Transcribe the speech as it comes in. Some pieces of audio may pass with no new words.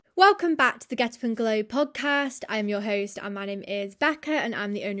Welcome back to the Get Up and Glow podcast. I'm your host and my name is Becca and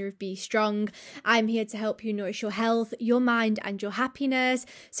I'm the owner of Be Strong. I'm here to help you nourish your health, your mind and your happiness.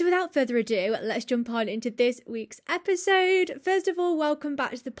 So without further ado, let's jump on into this week's episode. First of all, welcome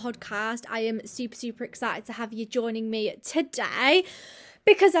back to the podcast. I am super excited to have you joining me today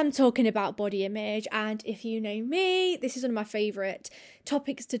because I'm talking about body image, and if you know me, this is one of my favourite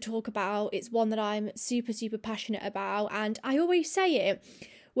topics to talk about. It's one that I'm super passionate about, and I always say it.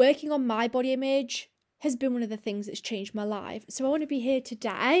 Working on my body image has been one of the things that's changed my life. So I want to be here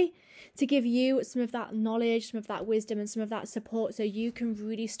today to give you some of that knowledge, some of that wisdom and some of that support so you can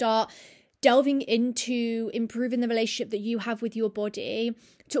really start delving into improving the relationship that you have with your body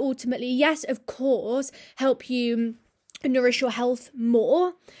to ultimately, yes, of course, help you nourish your health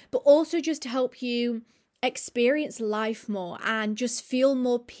more, but also just to help you experience life more and just feel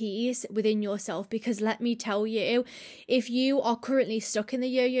more peace within yourself. Because let me tell you, if you are currently stuck in the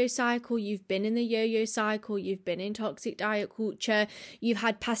yo-yo cycle, you've been in the yo-yo cycle, you've been in toxic diet culture, you've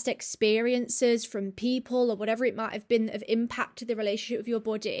had past experiences from people or whatever it might have been that have impacted the relationship with your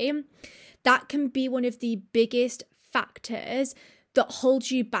body, that can be one of the biggest factors that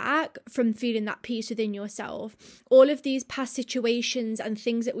holds you back from feeling that peace within yourself. All of these past situations and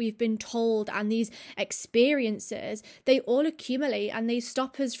things that we've been told and these experiences, they all accumulate and they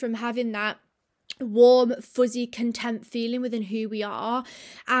stop us from having that warm, fuzzy, content feeling within who we are.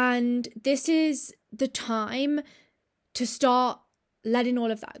 And this is the time to start letting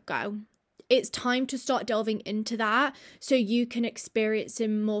all of that go. It's time to start delving into that so you can experience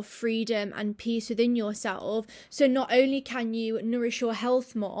some more freedom and peace within yourself. So not only can you nourish your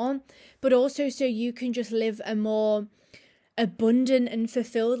health more, but also so you can just live a more abundant and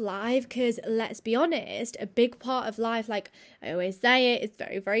fulfilled life. Because let's be honest, a big part of life, like I always say it's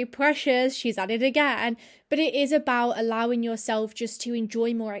very precious. She's at it again. But it is about allowing yourself just to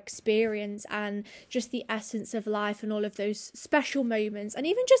enjoy more experience and just the essence of life and all of those special moments, and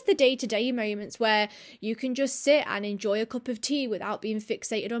even just the day-to-day moments where you can just sit and enjoy a cup of tea without being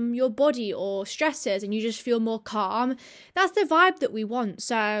fixated on your body or stressors, and you just feel more calm. That's the vibe that we want.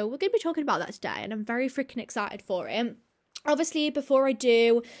 So we're going to be talking about that today, and I'm very freaking excited for it. Obviously, before I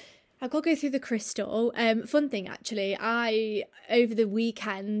do, I've got to go through the crystal. Fun thing, actually, I, over the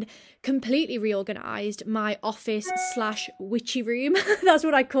weekend, completely reorganised my office/witchy room. That's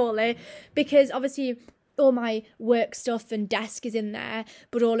what I call it. Because obviously all my work stuff and desk is in there,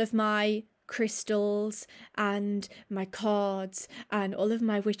 but all of my crystals and my cards and all of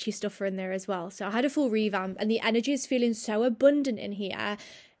my witchy stuff are in there as well. So I had a full revamp and the energy is feeling so abundant in here.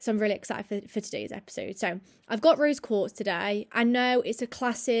 So I'm really excited for today's episode. So I've got rose quartz today. I know it's a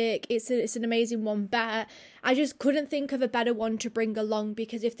classic. It's an amazing one, but I just couldn't think of a better one to bring along,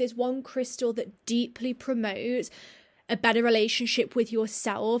 because if there's one crystal that deeply promotes a better relationship with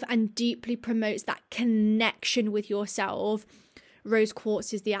yourself and deeply promotes that connection with yourself, rose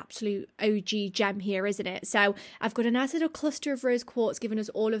quartz is the absolute OG gem here, isn't it? So I've got a nice little cluster of rose quartz giving us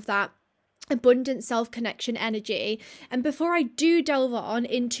all of that abundant self-connection energy. And before I do delve on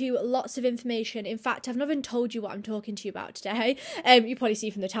into lots of information, in fact, I've not even told you what I'm talking to you about today. You probably see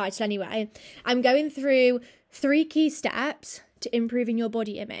from the title anyway. I'm going through 3 key steps to improving your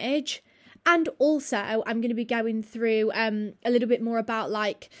body image. And also I'm going to be going through a little bit more about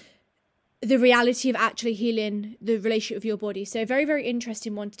like the reality of actually healing the relationship with your body. So very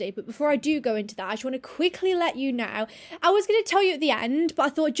interesting one today. But before I do go into that, I just want to quickly let you know, I was going to tell you at the end, but I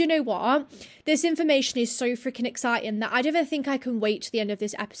thought, you know what? This information is so freaking exciting that I don't even think I can wait to the end of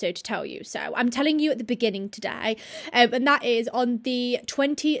this episode to tell you. So I'm telling you at the beginning today, and that is on the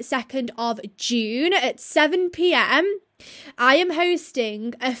 22nd of June at 7 p.m. I am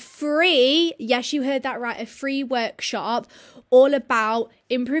hosting a free, yes, you heard that right, a free workshop all about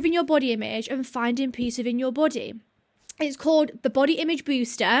improving your body image and finding peace within your body. It's called the Body Image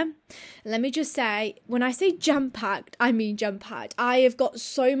Booster. Let me just say, when I say jam-packed, I mean jam-packed. I have got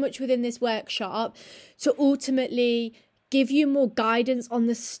so much within this workshop to ultimately give you more guidance on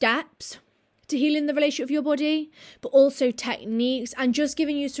the steps to healing the relationship with your body, but also techniques and just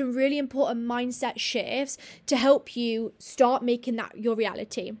giving you some really important mindset shifts to help you start making that your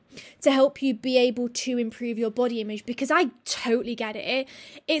reality, to help you be able to improve your body image. Because I totally get it.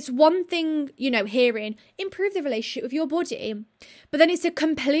 It's one thing, hearing improve the relationship with your body, but then it's a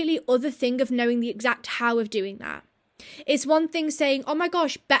completely other thing of knowing the exact how of doing that. It's one thing saying, oh my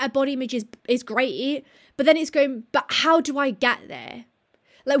gosh, better body image is great, but then it's going, but how do I get there?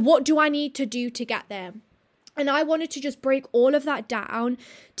 Like, what do I need to do to get there? And I wanted to just break all of that down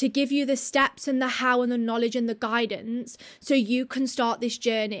to give you the steps and the how and the knowledge and the guidance so you can start this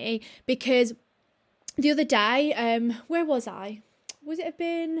journey. Because the other day, where was I?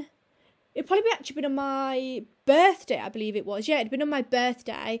 It'd probably actually been on my birthday, I believe it was. Yeah, it'd been on my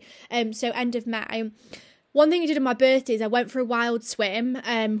birthday, so end of May. One thing I did on my birthday is I went for a wild swim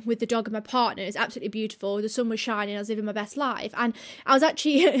with the dog and my partner. It's absolutely beautiful. The sun was shining. I was living my best life. And I was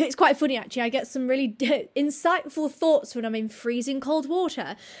actually, it's quite funny actually, I get some really insightful thoughts when I'm in freezing cold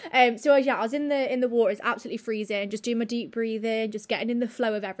water. So yeah, I was in the water. It's absolutely freezing. Just doing my deep breathing, just getting in the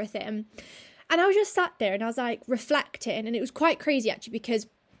flow of everything. And I was just sat there and I was like reflecting. And it was quite crazy actually, because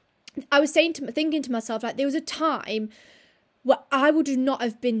I was thinking to myself, like, there was a time where I would not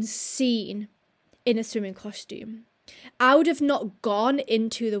have been seen in a swimming costume. I would have not gone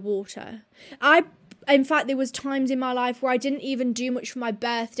into the water. In fact, there was times in my life where I didn't even do much for my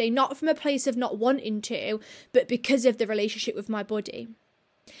birthday, not from a place of not wanting to, but because of the relationship with my body.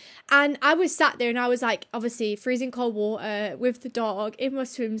 And I was sat there and I was like, obviously freezing cold water with the dog in my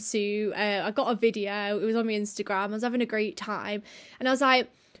swimsuit. I got a video. It was on my Instagram. I was having a great time. And I was like,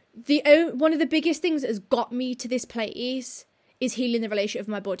 one of the biggest things that has got me to this place is healing the relationship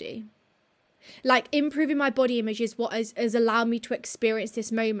with my body. Like, improving my body image is what has allowed me to experience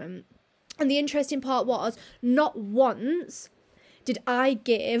this moment. And the interesting part was, not once did I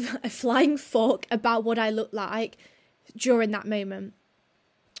give a flying fuck about what I looked like during that moment.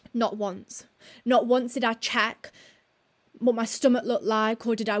 Not once. Not once did I check what my stomach looked like,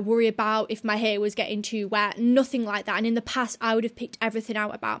 or did I worry about if my hair was getting too wet. Nothing like that. And in the past, I would have picked everything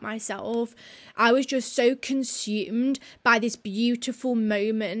out about myself. I was just so consumed by this beautiful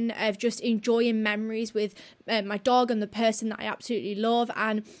moment of just enjoying memories with my dog and the person that I absolutely love,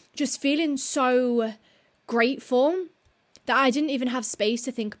 and just feeling so grateful that I didn't even have space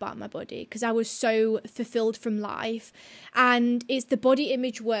to think about my body because I was so fulfilled from life. And it's the body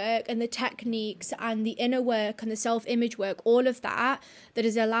image work and the techniques and the inner work and the self-image work, all of that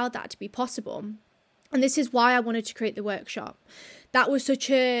has allowed that to be possible. And this is why I wanted to create the workshop. That was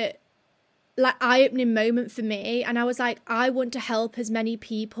such a eye-opening moment for me. And I was like, I want to help as many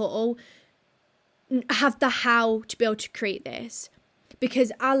people have the how to be able to create this.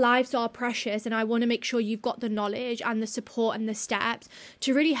 Because our lives are precious, and I want to make sure you've got the knowledge and the support and the steps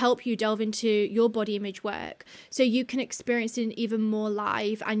to really help you delve into your body image work, so you can experience it even more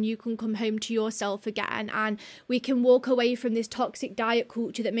live, and you can come home to yourself again, and we can walk away from this toxic diet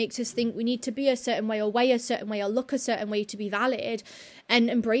culture that makes us think we need to be a certain way, or weigh a certain way, or look a certain way to be valid,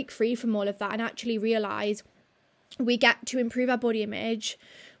 and break free from all of that and actually realize we get to improve our body image,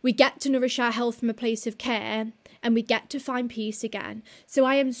 we get to nourish our health from a place of care, and we get to find peace again. So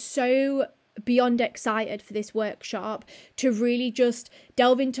I am so beyond excited for this workshop to really just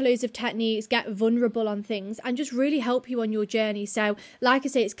delve into loads of techniques, get vulnerable on things, and just really help you on your journey. So like I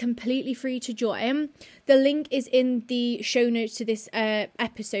say, it's completely free to join. The link is in the show notes to this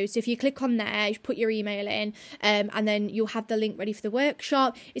episode. So if you click on there, you put your email in, and then you'll have the link ready for the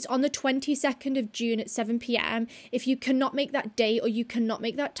workshop. It's on the 22nd of June at 7 p.m. If you cannot make that date or you cannot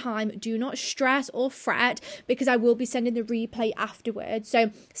make that time, do not stress or fret, because I will be sending the replay afterwards.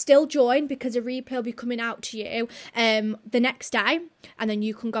 So still join, because a replay will be coming out to you the next day, and then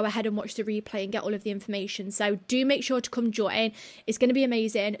you can go ahead and watch the replay and get all of the information. So do make sure to come join. It's going to be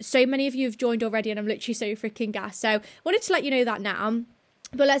amazing. So many of you have joined already, and I'm literally so freaking gassed. So wanted to let you know that now,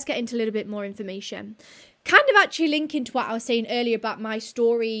 but let's get into a little bit more information. Kind of actually linking to what I was saying earlier about my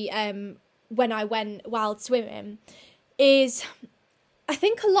story when I went wild swimming, is I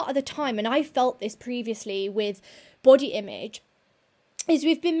think a lot of the time, and I felt this previously with body image, is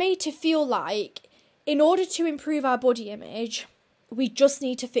we've been made to feel like in order to improve our body image, we just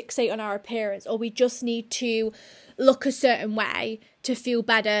need to fixate on our appearance, or we just need to look a certain way to feel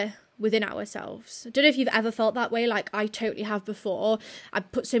better within ourselves. I don't know if you've ever felt that way, like I totally have before. I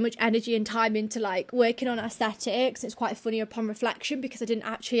put so much energy and time into like working on aesthetics. It's quite funny upon reflection, because I didn't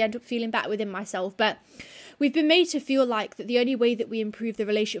actually end up feeling better within myself. But we've been made to feel like that the only way that we improve the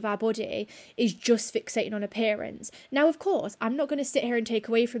relationship with our body is just fixating on appearance. Now, of course, I'm not going to sit here and take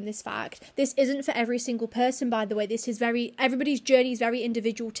away from this fact. This isn't for every single person, by the way. This is everybody's journey is very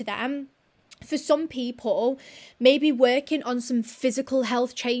individual to them. For some people, maybe working on some physical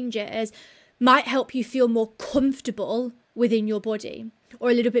health changes might help you feel more comfortable within your body,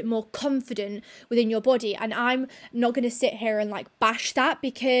 or a little bit more confident within your body. And I'm not going to sit here and like bash that,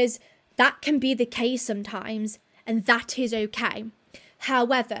 because that can be the case sometimes, and that is okay.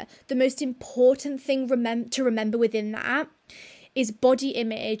 However, the most important thing to remember within that is body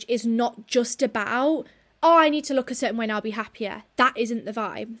image is not just about, oh, I need to look a certain way and I'll be happier. That isn't the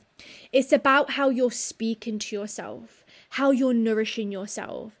vibe. It's about how you're speaking to yourself, how you're nourishing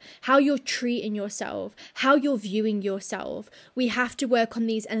yourself, how you're treating yourself, how you're viewing yourself. We have to work on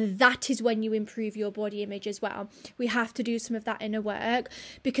these, and that is when you improve your body image as well. We have to do some of that inner work,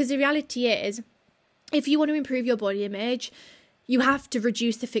 because the reality is, if you want to improve your body image, you have to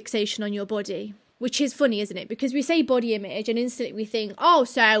reduce the fixation on your body, which is funny, isn't it? Because we say body image and instantly we think, oh,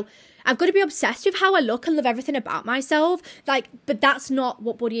 so I've got to be obsessed with how I look and love everything about myself. But that's not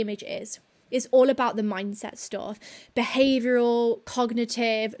what body image is. It's all about the mindset stuff, behavioral,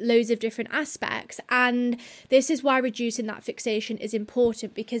 cognitive, loads of different aspects. And this is why reducing that fixation is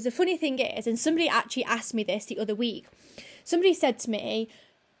important, because the funny thing is, and somebody actually asked me this the other week, somebody said to me,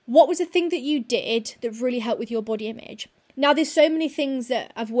 what was the thing that you did that really helped with your body image? Now, there's so many things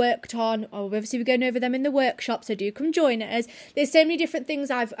that I've worked on. Obviously, we're going over them in the workshop, so do come join us. There's so many different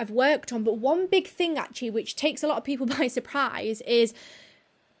things I've worked on. But one big thing, actually, which takes a lot of people by surprise, is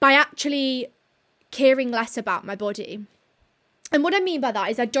by actually caring less about my body. And what I mean by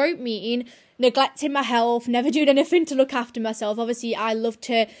that is I don't mean neglecting my health, never doing anything to look after myself. Obviously, I love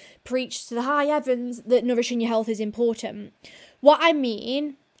to preach to the high heavens that nourishing your health is important. What I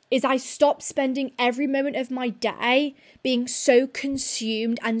mean is I stopped spending every moment of my day being so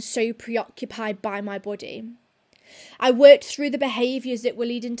consumed and so preoccupied by my body. I worked through the behaviours that were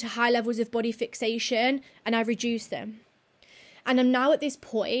leading to high levels of body fixation, and I reduced them. And I'm now at this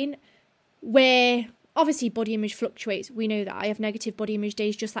point where obviously body image fluctuates. We know that. I have negative body image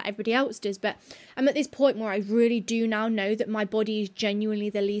days just like everybody else does. But I'm at this point where I really do now know that my body is genuinely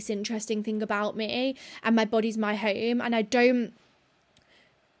the least interesting thing about me, and my body's my home. And I don't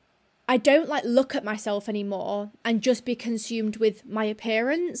look at myself anymore and just be consumed with my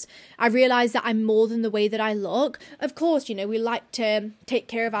appearance. I realise that I'm more than the way that I look. Of course, we like to take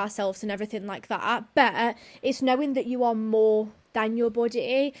care of ourselves and everything like that, but it's knowing that you are more than your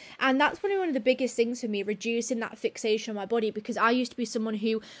body. And that's probably one of the biggest things for me, reducing that fixation on my body, because I used to be someone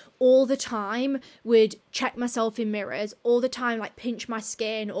who all the time would check myself in mirrors, all the time like pinch my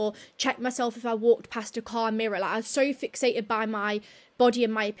skin or check myself if I walked past a car mirror. Like I was so fixated by my body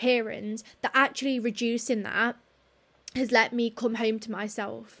and my appearance that actually reducing that has let me come home to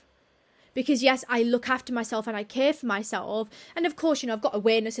myself. Because yes, I look after myself and I care for myself. And of course, I've got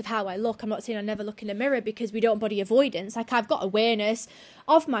awareness of how I look. I'm not saying I never look in a mirror, because we don't body avoidance. Like I've got awareness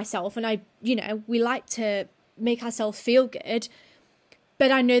of myself, and we like to make ourselves feel good.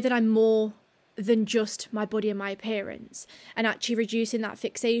 But I know that I'm more than just my body and my appearance, and actually reducing that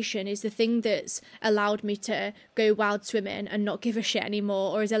fixation is the thing that's allowed me to go wild swimming and not give a shit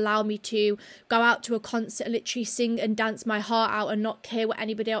anymore, or has allowed me to go out to a concert and literally sing and dance my heart out and not care what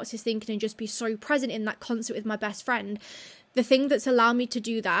anybody else is thinking and just be so present in that concert with my best friend. The thing that's allowed me to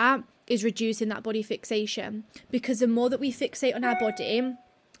do that is reducing that body fixation, because the more that we fixate on our body,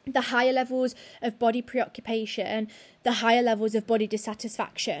 the higher levels of body preoccupation, the higher levels of body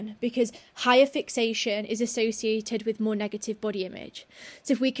dissatisfaction, because higher fixation is associated with more negative body image.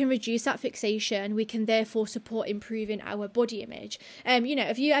 So if we can reduce that fixation, we can therefore support improving our body image. Have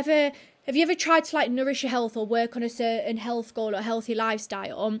you ever tried to nourish your health or work on a certain health goal or healthy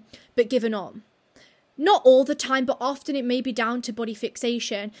lifestyle, but given up? Not all the time, but often it may be down to body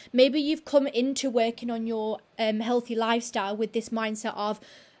fixation. Maybe you've come into working on your healthy lifestyle with this mindset of,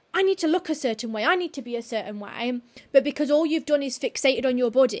 I need to look a certain way, I need to be a certain way. But because all you've done is fixated on your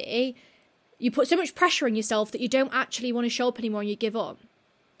body, you put so much pressure on yourself that you don't actually want to show up anymore and you give up.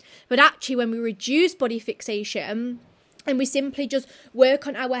 But actually, when we reduce body fixation and we simply just work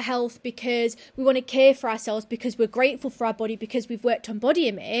on our health because we want to care for ourselves, because we're grateful for our body, because we've worked on body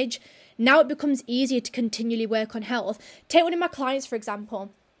image, now it becomes easier to continually work on health. Take one of my clients, for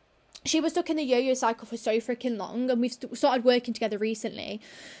example. She was stuck in the yo-yo cycle for so freaking long, and we've started working together recently.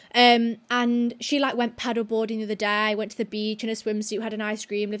 And she went paddleboarding the other day, went to the beach in a swimsuit, had an ice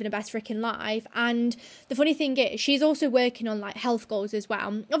cream, living her best freaking life. And the funny thing is, she's also working on health goals as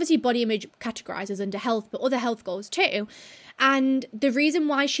well. Obviously, body image categorizes under health, but other health goals too. And the reason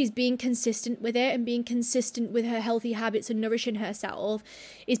why she's being consistent with it and being consistent with her healthy habits and nourishing herself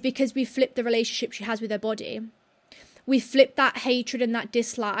is because we flipped the relationship she has with her body. We flip that hatred and that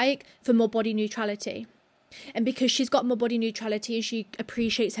dislike for more body neutrality. And because she's got more body neutrality and she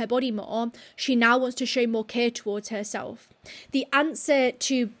appreciates her body more, she now wants to show more care towards herself. The answer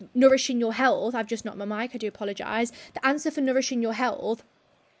to nourishing your health, I've just knocked my mic, I do apologise. The answer for nourishing your health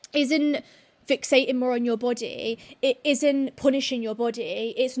isn't fixating more on your body. It isn't punishing your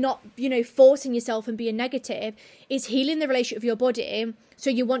body. It's not, forcing yourself and being negative. It's healing the relationship with your body so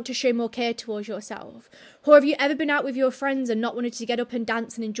you want to show more care towards yourself. Or have you ever been out with your friends and not wanted to get up and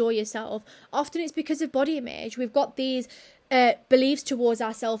dance and enjoy yourself? Often it's because of body image. We've got these beliefs towards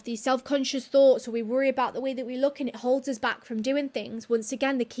ourselves, these self-conscious thoughts, or we worry about the way that we look, and it holds us back from doing things. Once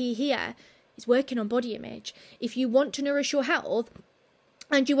again, the key here is working on body image. If you want to nourish your health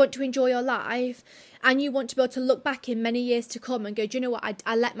and you want to enjoy your life and you want to be able to look back in many years to come and go, do you know what,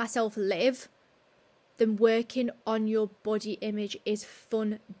 I let myself live, then working on your body image is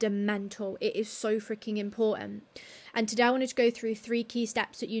fundamental. It is so freaking important. And today I wanted to go through 3 key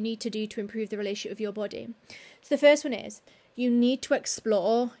steps that you need to do to improve the relationship with your body. So the first one is, you need to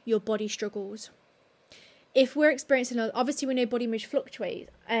explore your body struggles. If we're experiencing, obviously we know body image fluctuates,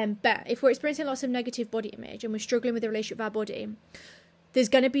 but if we're experiencing lots of negative body image and we're struggling with the relationship with our body, there's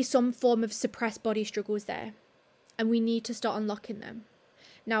going to be some form of suppressed body struggles there, and we need to start unlocking them.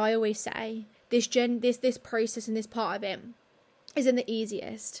 Now, I always say this process and this part of it isn't the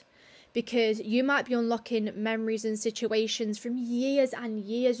easiest, because you might be unlocking memories and situations from years and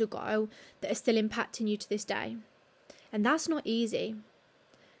years ago that are still impacting you to this day. And that's not easy,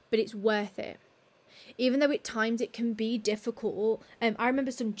 but it's worth it. Even though at times it can be difficult. I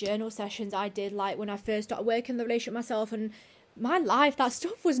remember some journal sessions I did, like when I first started working the relationship with myself, and my life, that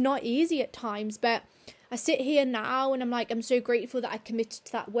stuff was not easy at times. But I sit here now and I'm so grateful that I committed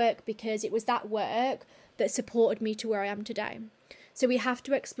to that work, because it was that work that supported me to where I am today. So we have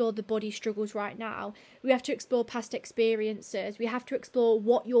to explore the body struggles right now. We have to explore past experiences. We have to explore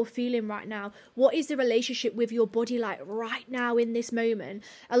what you're feeling right now. What is the relationship with your body like right now in this moment?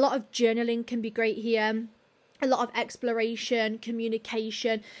 A lot of journaling can be great here. A lot of exploration,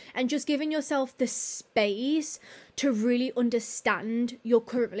 communication, and just giving yourself the space to really understand your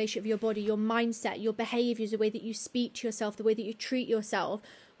current relationship with your body, your mindset, your behaviors, the way that you speak to yourself, the way that you treat yourself.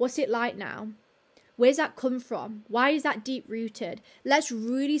 What's it like now? Where's that come from? Why is that deep rooted? Let's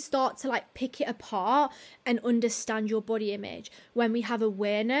really start to pick it apart and understand your body image. When we have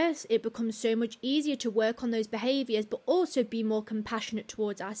awareness, it becomes so much easier to work on those behaviors, but also be more compassionate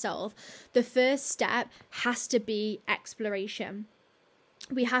towards ourselves. The first step has to be exploration.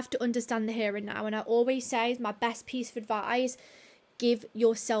 We have to understand the here and now. And I always say, my best piece of advice, give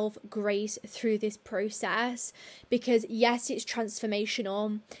yourself grace through this process, because yes, it's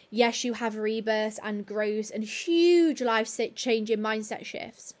transformational. Yes, you have rebirths and growth and huge life-changing mindset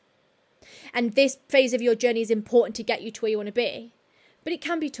shifts. And this phase of your journey is important to get you to where you want to be. But it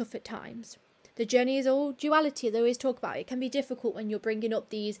can be tough at times. The journey is all duality. They always talk about it. It can be difficult when you're bringing up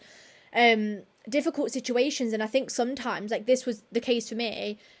these difficult situations. And I think sometimes, this was the case for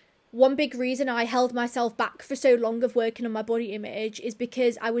me, one big reason I held myself back for so long of working on my body image is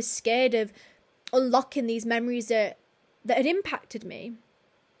because I was scared of unlocking these memories that had impacted me.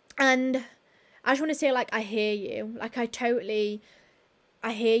 And I just want to say, I hear you.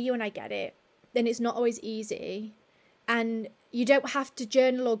 I hear you and I get it. Then it's not always easy. And you don't have to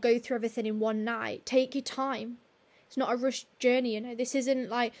journal or go through everything in one night. Take your time. It's not a rushed journey, This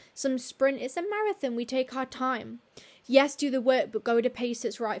isn't some sprint. It's a marathon. We take our time. Yes, do the work, but go at a pace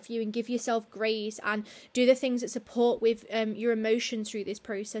that's right for you, and give yourself grace and do the things that support with your emotions through this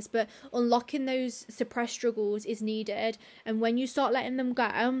process. But unlocking those suppressed struggles is needed. And when you start letting them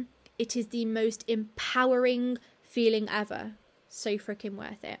go, it is the most empowering feeling ever. So freaking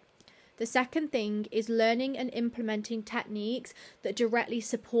worth it. The second thing is learning and implementing techniques that directly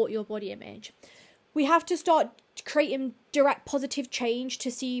support your body image. We have to start creating direct positive change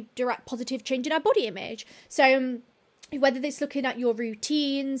to see direct positive change in our body image. So whether it's looking at your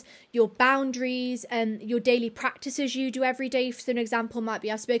routines, your boundaries, and your daily practices you do every day. So an example might be,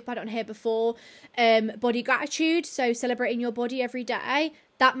 I've spoken about it on here before, body gratitude. So celebrating your body every day,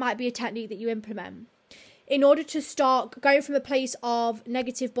 that might be a technique that you implement. In order to start going from a place of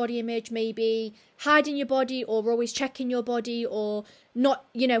negative body image, maybe hiding your body or always checking your body, or not,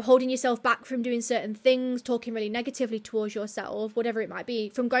 holding yourself back from doing certain things, talking really negatively towards yourself, whatever it might be,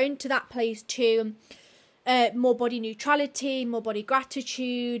 from going to that place to more body neutrality, more body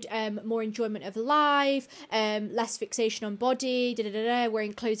gratitude, more enjoyment of life, less fixation on body,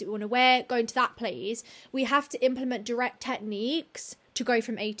 wearing clothes that we want to wear, going to that place, we have to implement direct techniques to go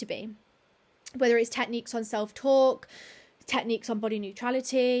from A to B. Whether it's techniques on self-talk, techniques on body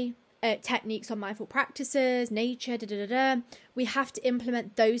neutrality, techniques on mindful practices, nature, we have to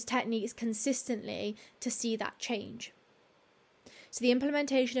implement those techniques consistently to see that change. So the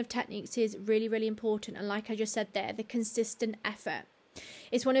implementation of techniques is really, really important. And like I just said there, the consistent effort.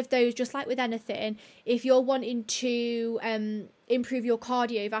 It's one of those, just like with anything, if you're wanting to improve your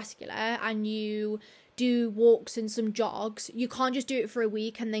cardiovascular and you do walks and some jogs, you can't just do it for a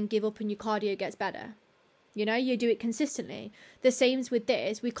week and then give up and your cardio gets better. You do it consistently. The same's with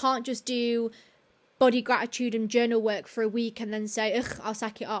this. We can't just do body gratitude and journal work for a week and then say, ugh, I'll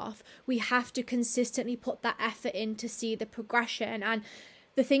sack it off. We have to consistently put that effort in to see the progression. And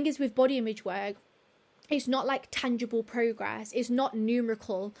the thing is with body image work, it's not like tangible progress. It's not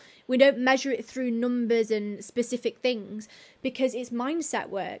numerical. We don't measure it through numbers and specific things because it's mindset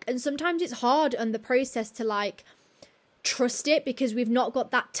work. And sometimes it's hard on the process to like trust it because we've not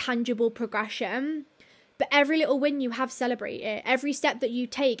got that tangible progression. But every little win you have, celebrate it. Every step that you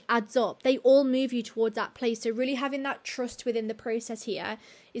take adds up. They all move you towards that place. So really having that trust within the process here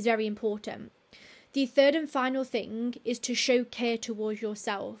is very important. The third and final thing is to show care towards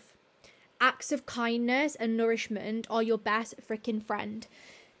yourself. Acts of kindness and nourishment are your best freaking friend.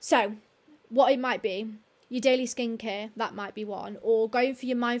 So what it might be, your daily skincare, that might be one, or going for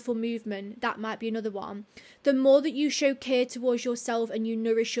your mindful movement, that might be another one. The more that you show care towards yourself and you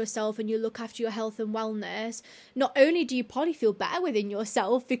nourish yourself and you look after your health and wellness, not only do you probably feel better within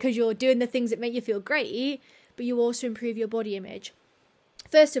yourself because you're doing the things that make you feel great, but you also improve your body image.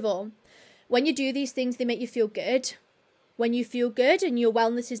 First of all, when you do these things, they make you feel good. When you feel good and your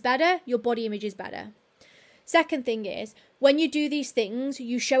wellness is better, your body image is better. Second thing is, when you do these things,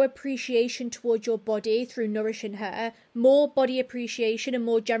 you show appreciation towards your body through nourishing her. More body appreciation and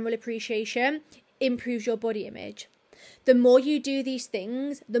more general appreciation improves your body image. The more you do these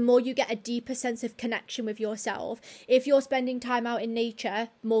things, the more you get a deeper sense of connection with yourself. If you're spending time out in nature,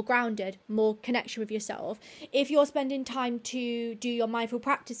 more grounded, more connection with yourself. If you're spending time to do your mindful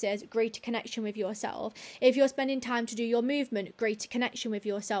practices, greater connection with yourself. If you're spending time to do your movement, greater connection with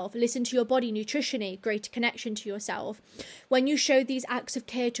yourself. Listen to your body nutritionally, greater connection to yourself. When you show these acts of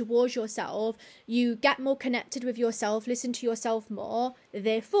care towards yourself, you get more connected with yourself, listen to yourself more,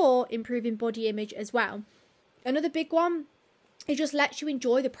 therefore improving body image as well. Another big one, it just lets you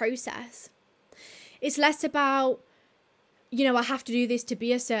enjoy the process. It's less about, I have to do this to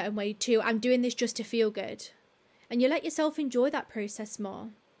be a certain way too. I'm doing this just to feel good. And you let yourself enjoy that process more.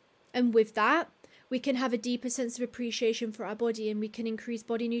 And with that, we can have a deeper sense of appreciation for our body and we can increase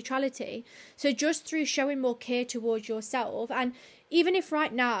body neutrality. So just through showing more care towards yourself, and even if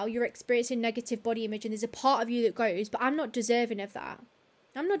right now you're experiencing negative body image and there's a part of you that goes, but I'm not deserving of that.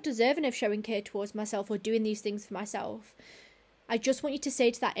 I'm not deserving of showing care towards myself or doing these things for myself. I just want you to say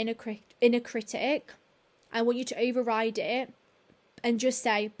to that inner critic, I want you to override it and just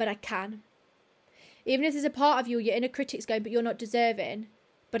say, but I can. Even if there's a part of you, your inner critic's going, but you're not deserving,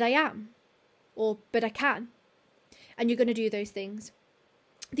 but I am. Or, but I can. And you're going to do those things.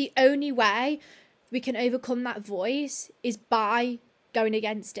 The only way we can overcome that voice is by going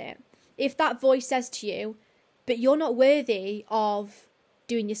against it. If that voice says to you, but you're not worthy of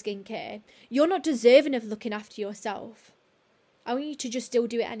doing your skincare, you're not deserving of looking after yourself, I want you to just still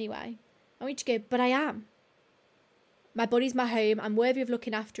do it anyway. I want you to go, but I am. My body's my home. I'm worthy of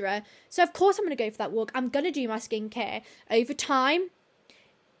looking after her. So of course I'm going to go for that walk. I'm going to do my skincare. Over time,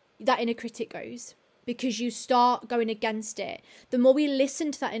 that inner critic goes because you start going against it. The more we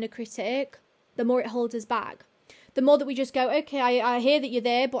listen to that inner critic, the more it holds us back. The more that we just go, okay, I hear that you're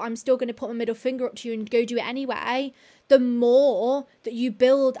there, but I'm still going to put my middle finger up to you and go do it anyway. The more that you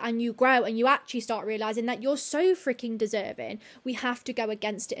build and you grow and you actually start realizing that you're so freaking deserving. We have to go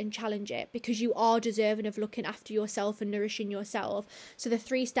against it and challenge it because you are deserving of looking after yourself and nourishing yourself. So the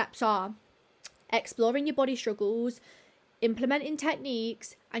 3 steps are exploring your body struggles, implementing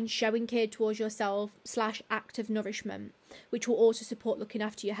techniques, and showing care towards yourself / active nourishment, which will also support looking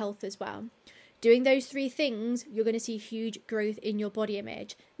after your health as well. Doing those 3 things, you're going to see huge growth in your body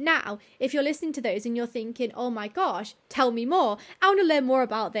image. Now, if you're listening to those and you're thinking, oh my gosh, tell me more. I want to learn more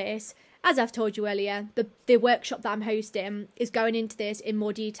about this. As I've told you earlier, the workshop that I'm hosting is going into this in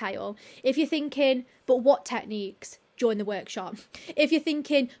more detail. If you're thinking, but what techniques? Join the workshop. If you're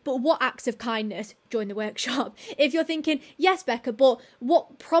thinking, but what acts of kindness? Join the workshop. If you're thinking, yes, Becca, but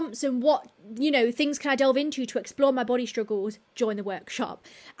what prompts and what, things can I delve into to explore my body struggles? Join the workshop.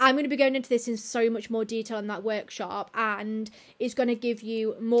 I'm going to be going into this in so much more detail in that workshop, and it's going to give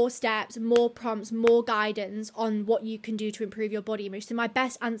you more steps, more prompts, more guidance on what you can do to improve your body image. So my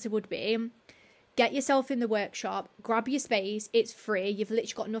best answer would be, get yourself in the workshop, grab your space, it's free, you've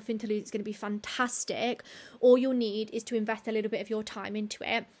literally got nothing to lose, it's going to be fantastic. All you'll need is to invest a little bit of your time into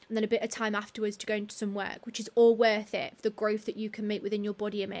it and then a bit of time afterwards to go into some work, which is all worth it for the growth that you can make within your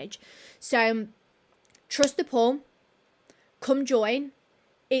body image. So trust the pull, come join.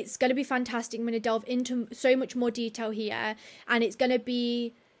 It's going to be fantastic. I'm going to delve into so much more detail here, and it's going to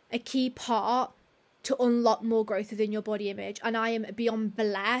be a key part to unlock more growth within your body image. And I am beyond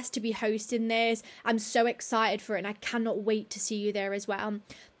blessed to be hosting this. I'm so excited for it and I cannot wait to see you there as well.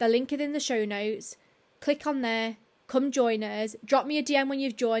 The link is in the show notes. Click on there, come join us. Drop me a DM when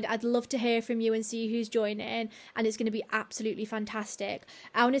you've joined. I'd love to hear from you and see who's joining, and it's going to be absolutely fantastic.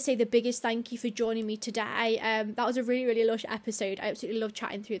 I want to say the biggest thank you for joining me today. That was a really, really lush episode. I absolutely love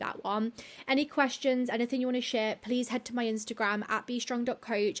chatting through that one. Any questions, anything you want to share, please head to my Instagram at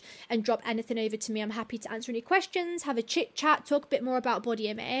bestrong.coach and drop anything over to me. I'm happy to answer any questions, have a chit chat, talk a bit more about body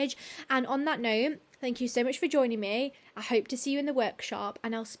image. And on that note, thank you so much for joining me. I hope to see you in the workshop,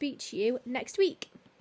 and I'll speak to you next week.